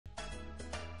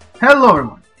Hello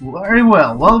everyone, very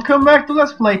well, welcome back to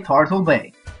Let's Play Turtle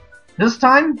Bay. This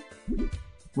time,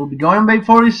 we'll be going on Bay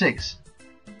 46.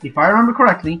 If I remember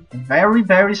correctly, a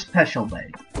very special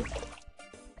bay.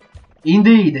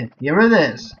 Indeed, here it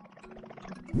is.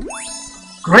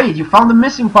 Great, you found the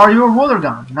missing part of your water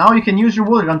gun. Now you can use your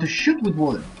water gun to shoot with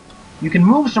water. You can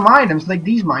move some items like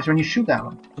these mines when you shoot at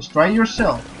them. Just try it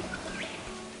yourself.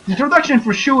 Introduction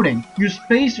for shooting. Use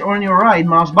space or on your right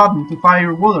mouse button to fire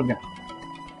your water gun.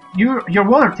 Your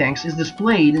water tanks is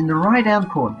displayed in the right hand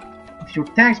corner. If your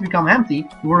tanks become empty,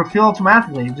 you will refill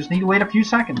automatically. You just need to wait a few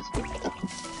seconds.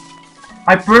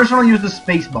 I personally use the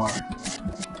space bar.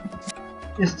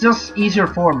 It's just easier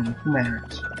for me to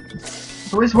manage.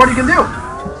 So it's what you can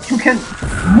do. You can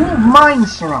move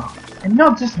mines around, and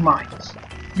not just mines.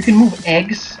 You can move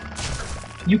eggs.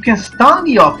 You can stun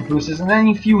the octopuses, and then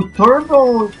if you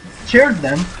turbo charge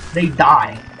them, they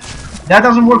die. That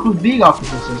doesn't work with big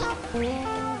octopuses.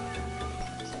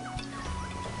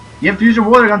 You have to use your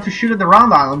water gun to shoot at the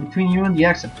round island between you and the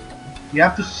exit. You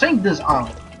have to sink this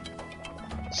island.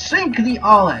 Sink the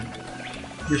island!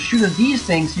 Just shoot at these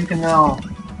things, you can now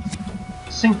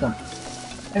sink them.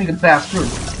 And you can pass through.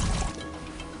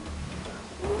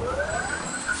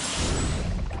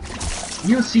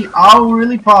 You'll see how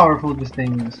really powerful this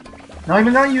thing is. Now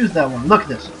even gonna use that one. Look at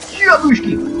this.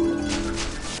 Shabushki!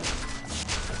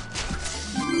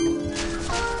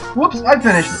 Whoops, I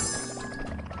finished it.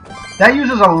 That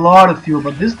uses a lot of fuel,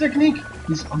 but this technique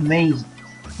is amazing.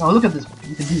 Now look at this.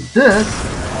 You can do this.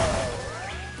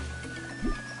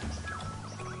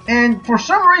 And for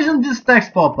some reason this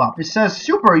text pop up. It says,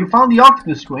 "Super, you found the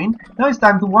octopus screen. Now it's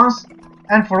time to once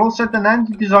and for all set an end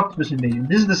to this octopus invasion."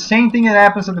 This is the same thing that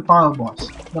happens at the final boss.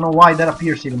 Don't know why that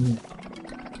appears even here.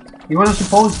 It wasn't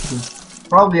supposed to.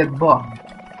 Probably a bug.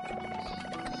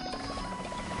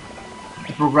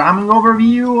 A programming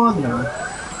overview? I don't know.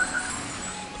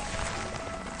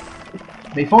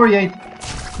 Bay 48.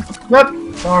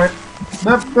 Whoop, sorry.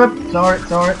 Whoop, whoop, sorry.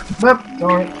 Whoop,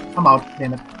 sorry. I'm out,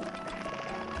 damn it.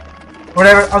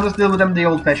 Whatever, I'll just deal with them the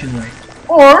old-fashioned way.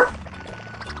 Or,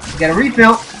 get a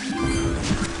refill.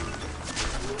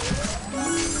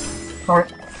 Sorry.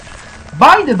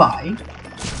 By the by,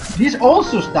 this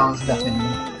also stuns that thing.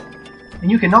 And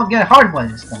you cannot get hard by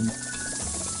this stun.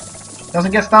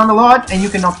 Doesn't get stunned a lot, and you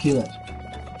cannot kill it.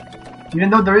 Even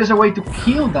though there is a way to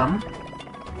kill them,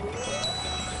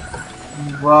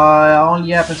 but it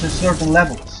only happens in certain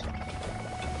levels.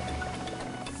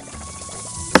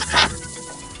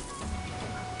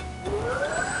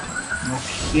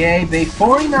 Okay, Bay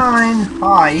 49,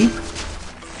 high.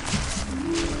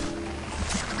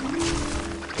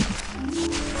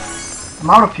 I'm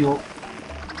out of fuel.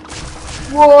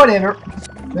 Whatever.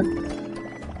 Yep.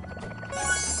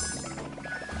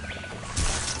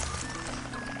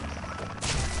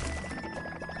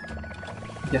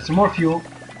 Get some more fuel.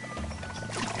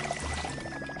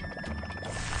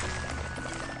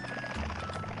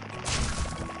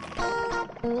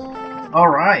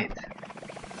 Alright.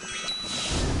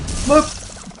 Look!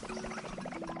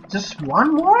 Just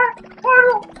one more?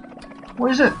 Turtle?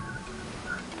 What is it?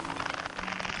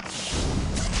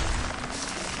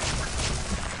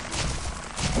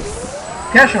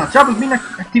 Cash on, trap has been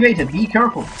activated, be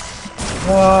careful.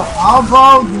 How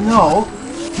about no?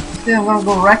 Instead I'm gonna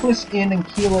go reckless in and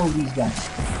kill all these guys.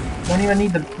 Don't even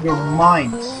need your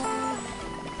mines.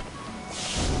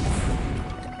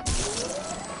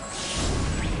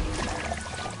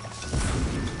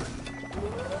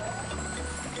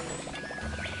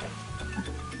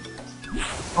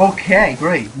 Okay,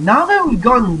 great. Now that we've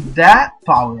gotten that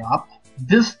power up,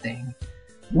 this thing,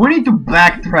 we need to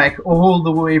backtrack all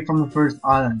the way from the first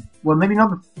island. Well, maybe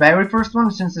not the very first one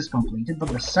since it's completed, but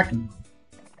the second one.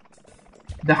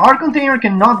 The heart container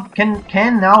can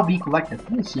now be collected.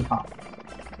 Let's see how.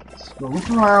 Let's go look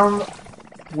around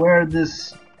where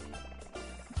this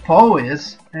foe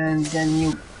is, and then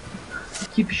you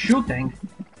keep shooting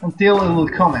until it will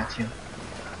come at you.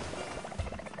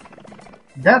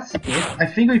 That's it. I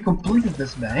think we completed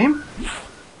this game.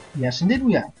 Yes, indeed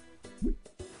we have.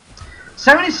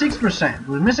 76%.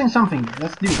 We're missing something here.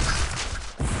 Let's do this.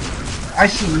 I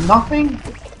see nothing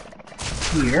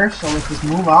here, so let's just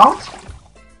move out.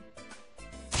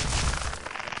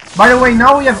 By the way,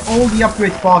 now we have all the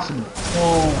upgrades possible.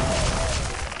 So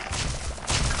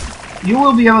you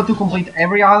will be able to complete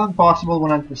every island possible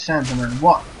 100% no matter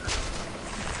what.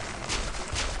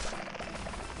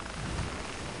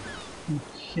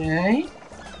 Okay.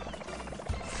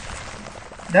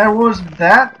 There was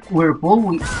that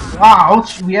whirlpool.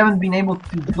 Ouch! We haven't been able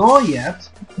to go yet.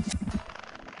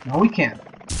 No, we can't.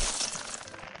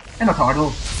 And a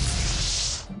turtle.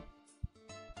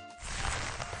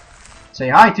 Say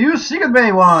hi to Secret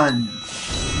Bay 1!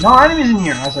 No enemies in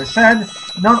here, as I said,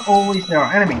 not always there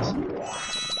are enemies.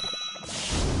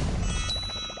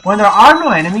 When there are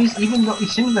no enemies, even though it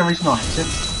seems there is no exit,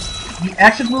 the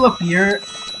exit will appear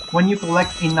when you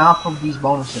collect enough of these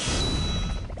bonuses.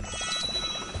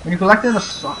 When you collected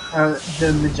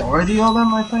the majority of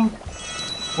them, I think,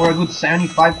 or a good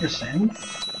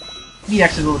 75%, the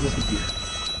exit will just appear.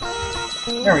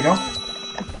 There we go.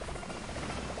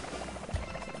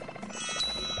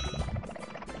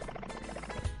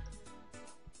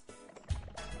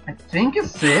 I think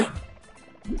it's it.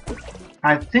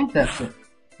 I think that's it.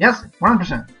 Yes,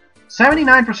 100%.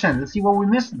 79%. Let's see what we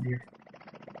missed here.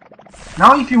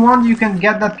 Now, if you want, you can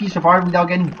get that piece of art without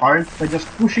getting hurt by just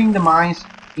pushing the mines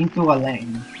into a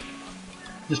lane.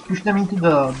 Just push them into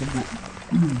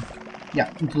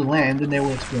into the land, and they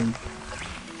will explode.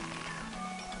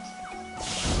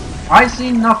 I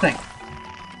see nothing.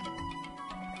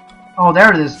 Oh,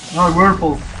 there it is. Oh, a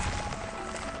whirlpool.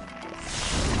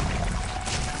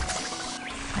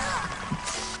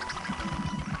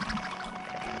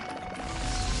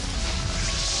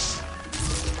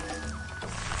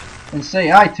 And say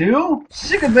hi to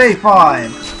Secret Bay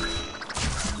 5.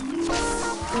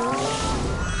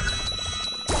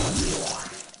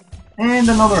 And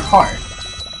another heart.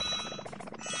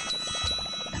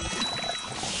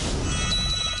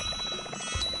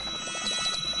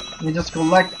 You just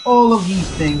collect all of these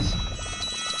things.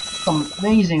 It's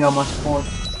amazing how much points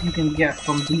you can get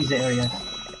from these areas.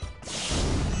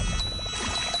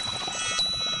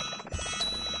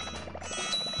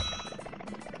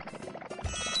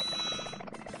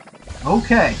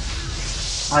 Okay,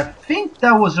 I think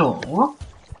that was all.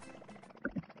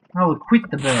 I will quit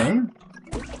the bay.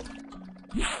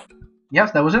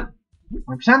 Yes, that was it.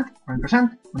 100%,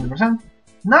 100%, 100%,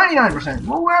 99%.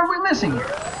 Well, where are we missing here?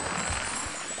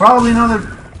 Probably another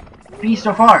piece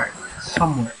of art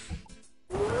somewhere.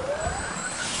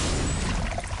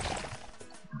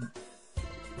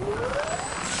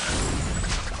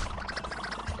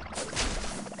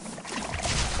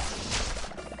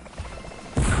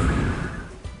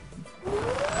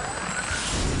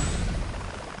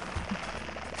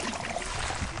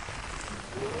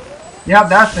 Yeah,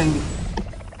 that thing.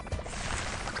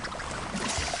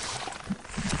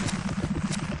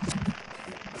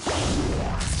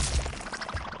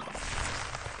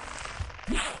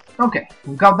 Okay,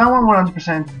 we got that one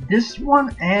 100%. This one,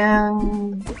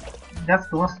 and that's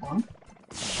the last one.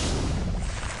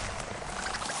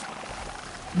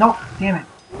 No, damn it.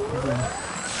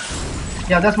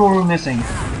 Yeah, that's what we're missing.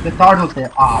 The turtles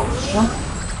there. Ouch.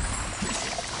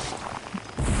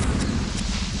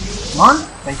 Come on,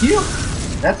 thank you.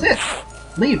 That's it.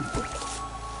 Leave.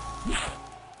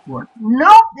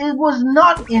 No, it was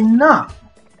not enough.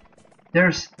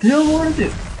 There's still more to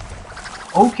do.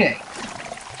 Okay,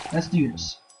 let's do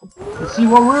this. Let's see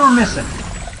what we were missing.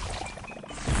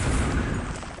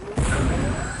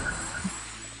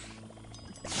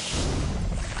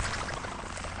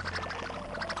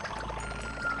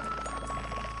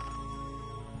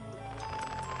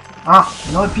 Ah,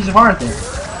 another piece of art there.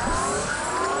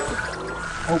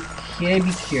 Okay,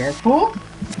 be careful.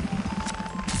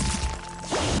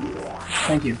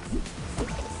 Thank you.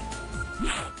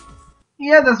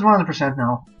 Yeah, that's 100%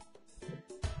 now.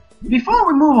 Before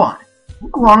we move on, we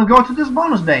want to go to this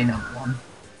bonus bay now.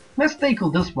 Let's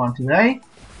tackle this one today.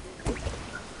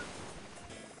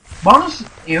 Bonus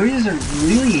areas are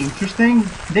really interesting.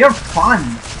 They're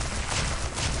fun.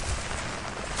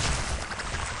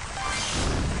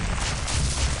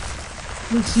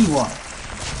 Let's see why.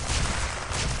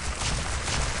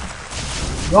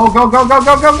 Go, go, go, go,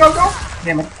 go, go, go, go!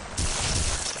 Damn it.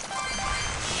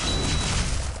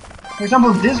 For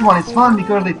example, this one is fun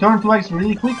because they turn to eggs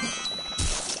really quickly.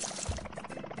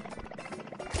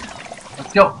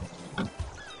 Let's go.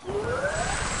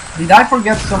 Did I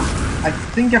forget some? I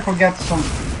think I forgot some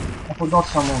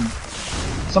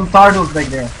turtles back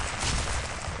there.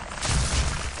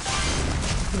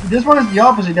 This one is the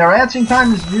opposite. Their hatching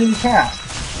time is really fast.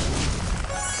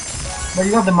 But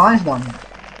you got the mines down here.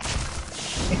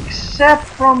 Except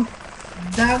from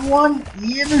that one,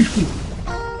 yeah, there's quick.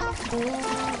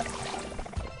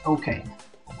 Okay.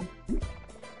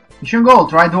 Mission goal,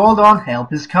 try to hold on,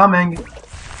 help is coming.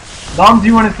 Don't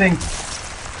do anything.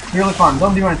 It's really fun,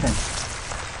 don't do anything.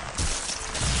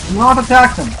 Do not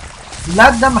attack them.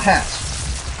 Let them hatch.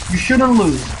 You shouldn't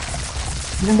lose.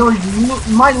 Even though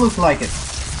you might look like it.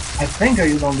 I think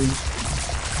you don't lose.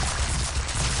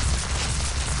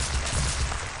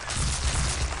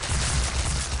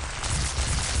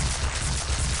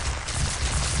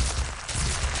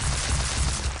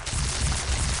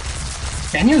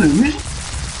 Can you lose?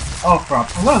 Oh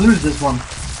crap, I'm gonna lose this one.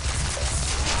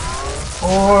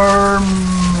 Or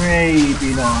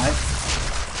maybe not.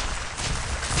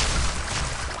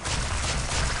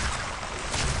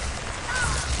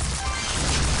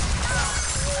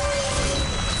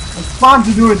 It's fun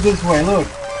to do it this way, look.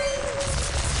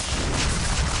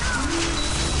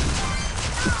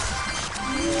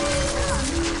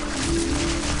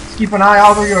 Just keep an eye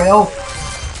out for your health.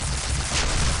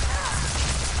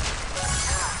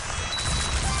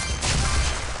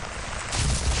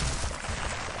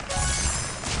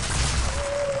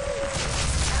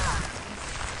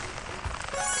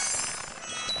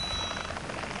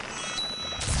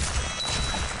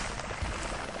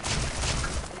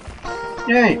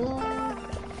 Yay!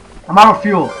 I'm out of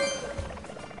fuel.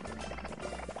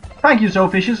 Thank you,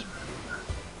 Soulfishes.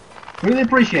 Really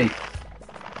appreciate.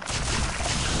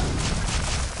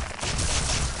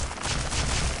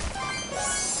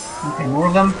 Okay, more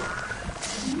of them.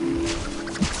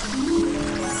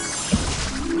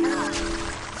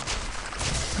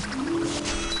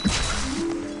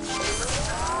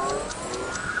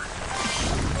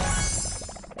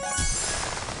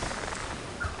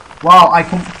 Wow, I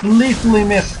completely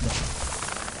missed it.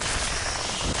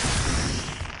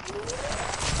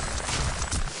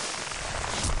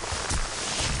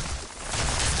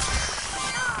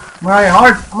 My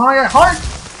heart!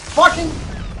 Fucking!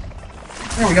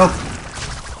 There we go.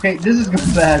 Okay, this is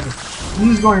going bad. This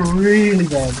is going really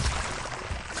bad.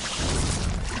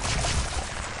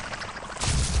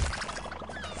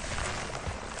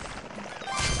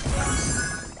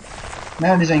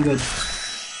 Man, this ain't good.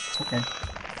 Okay.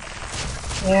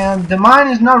 And the mine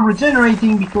is not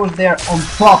regenerating because they're on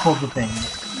top of the thing.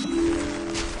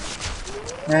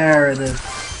 There it is.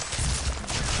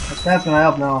 But that's gonna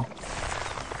help now.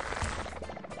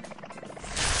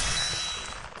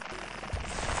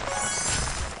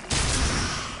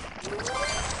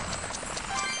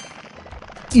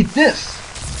 Eat this!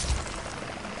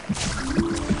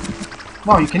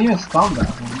 No, you can even stun that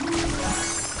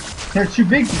one. They're too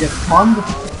big to get stunned.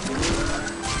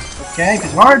 Okay,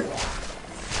 it's hard.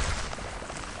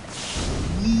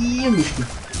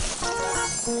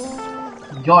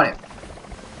 Got it.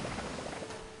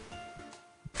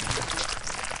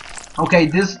 Okay,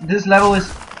 this level is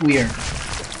weird.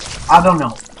 I don't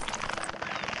know.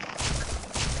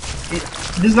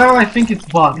 This level I think it's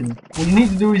bugged. What you need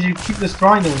to do is you keep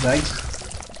destroying those eggs.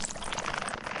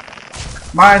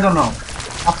 But I don't know.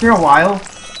 After a while,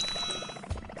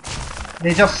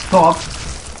 they just stop.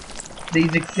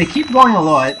 They keep going a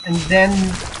lot, and then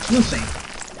you'll see.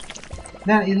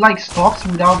 Then it like stops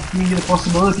without giving you the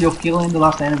possibility of killing the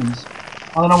last enemies.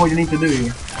 I don't know what you need to do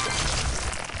here.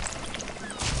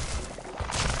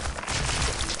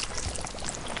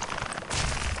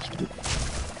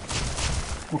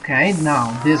 Okay,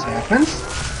 now this happens.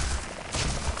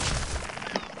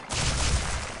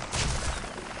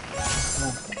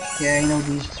 Okay, now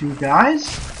these two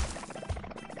guys.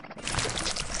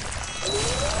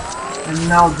 And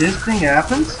now this thing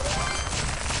happens.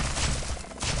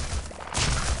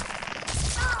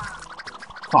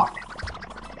 Fuck.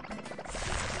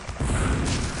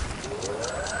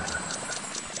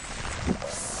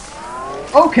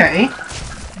 Okay,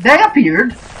 they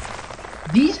appeared.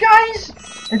 These guys,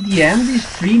 at the end, these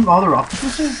three other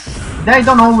octopuses, they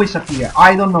don't always appear.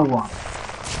 I don't know why.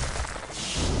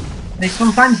 They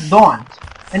sometimes don't.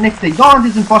 And if they don't,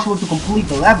 it's impossible to complete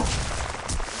the level.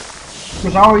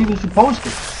 Because how are you even supposed to?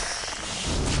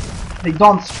 They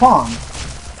don't spawn.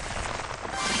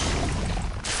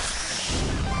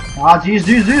 Ah, jeez.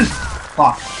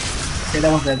 Fuck. Okay,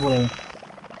 that was dead, whatever.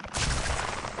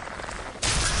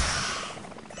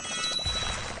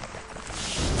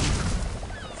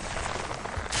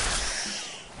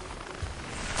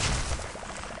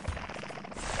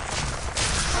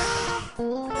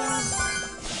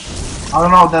 I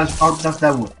don't know how does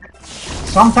that work.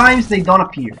 Sometimes they don't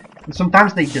appear, and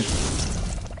sometimes they do.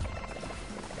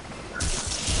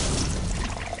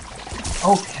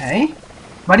 Okay.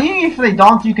 But even if they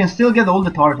don't, you can still get all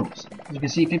the turtles. As you can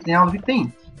see, 15 out of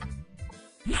 15.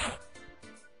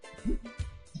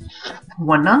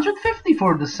 150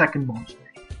 for the second bonus.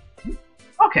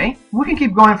 Okay, we can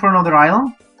keep going for another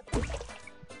island.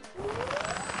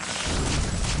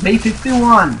 Bay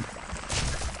 51.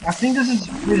 I think this is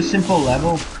a pretty simple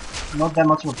level. Not that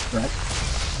much of a threat.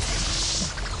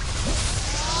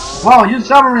 Wow, you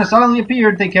submarine suddenly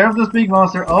appeared. Take care of this big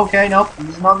monster. Okay, nope.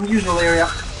 This is not the usual area.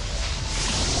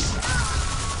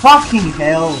 Fucking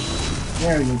hell.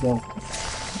 There you go.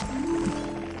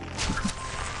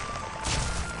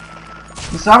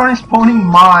 The submarine is spawning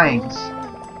mines.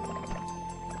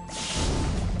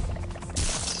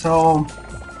 so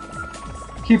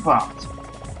keep out.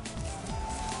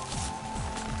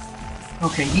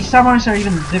 Okay, these submarines are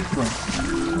even different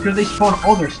because they spawn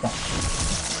other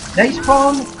stuff. They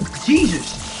spawn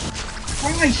Jesus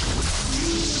Christ.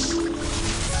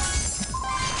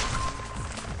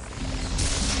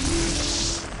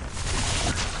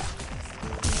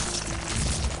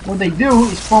 What they do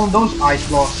is spawn those ice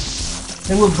blocks.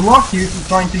 They will block you if you're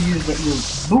trying to use your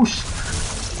boost.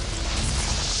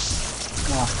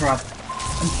 Ah, crap.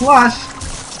 And plus,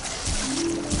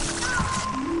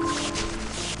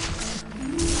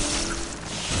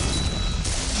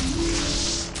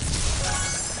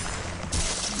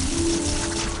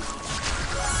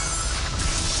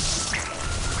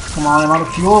 come on, I'm out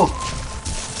of fuel.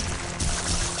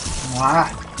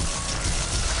 Ah.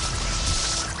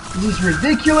 This is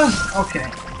ridiculous.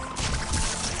 Okay.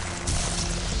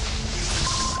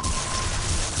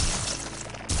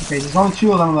 Okay, there's only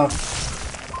 2 of them left.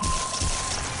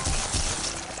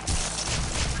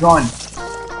 Run.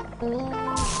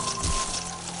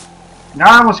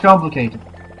 That was complicated.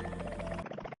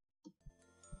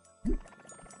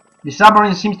 The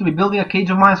submarine seems to be building a cage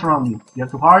of mines around you. You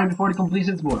have to hurry before it completes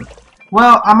its work.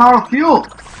 Well, I'm out of fuel!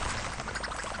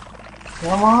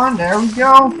 Come on, there we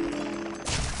go.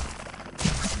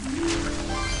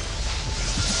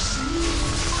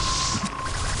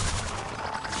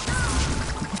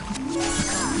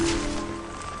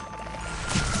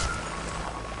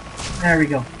 There we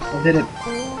go. I did it.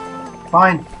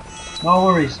 Fine. No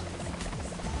worries.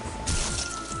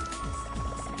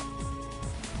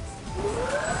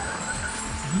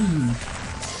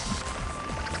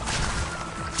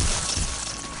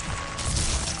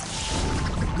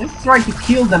 Let's try to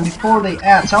kill them before they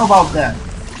add. How about that?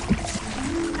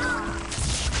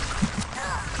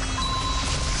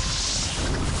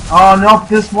 Oh no,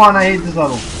 this one, I hate this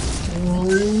level.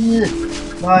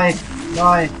 Die,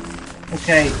 die.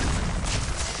 Okay.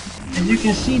 As you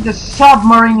can see, the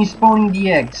submarine is spawning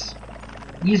the eggs.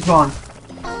 He's gone.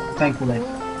 Thankfully.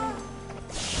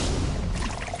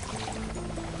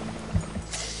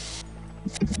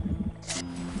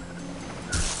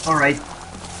 Alright.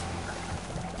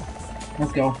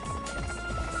 Let's go.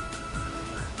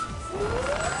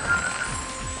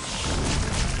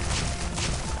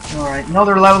 Alright,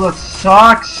 another level that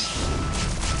sucks.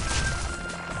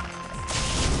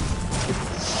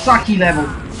 Sucky level.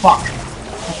 Fuck.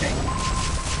 Okay.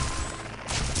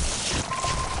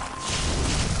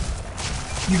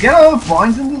 You get a lot of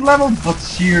points in this level, but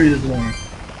seriously.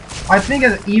 I think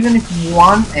that even if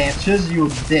one etches, you're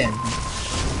dead.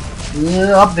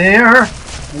 Up there.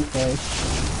 Okay.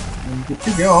 I'm good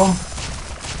to go.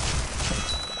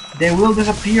 They will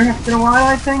disappear after a while,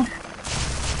 I think.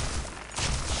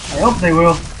 I hope they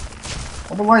will.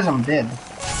 Otherwise, I'm dead.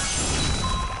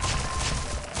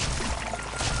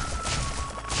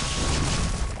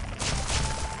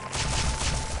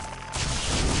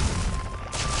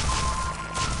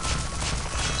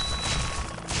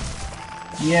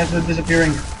 Yes, they're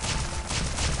disappearing.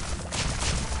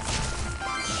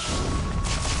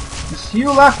 Just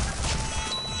you left.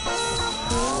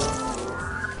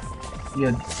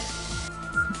 Good.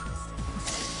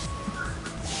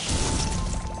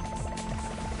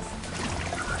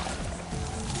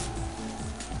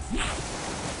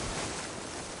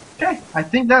 Okay, I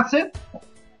think that's it.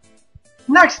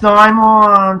 Next time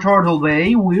on Turtle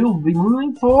Bay, we'll be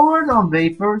moving forward on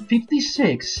Vapor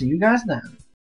 56. See you guys then.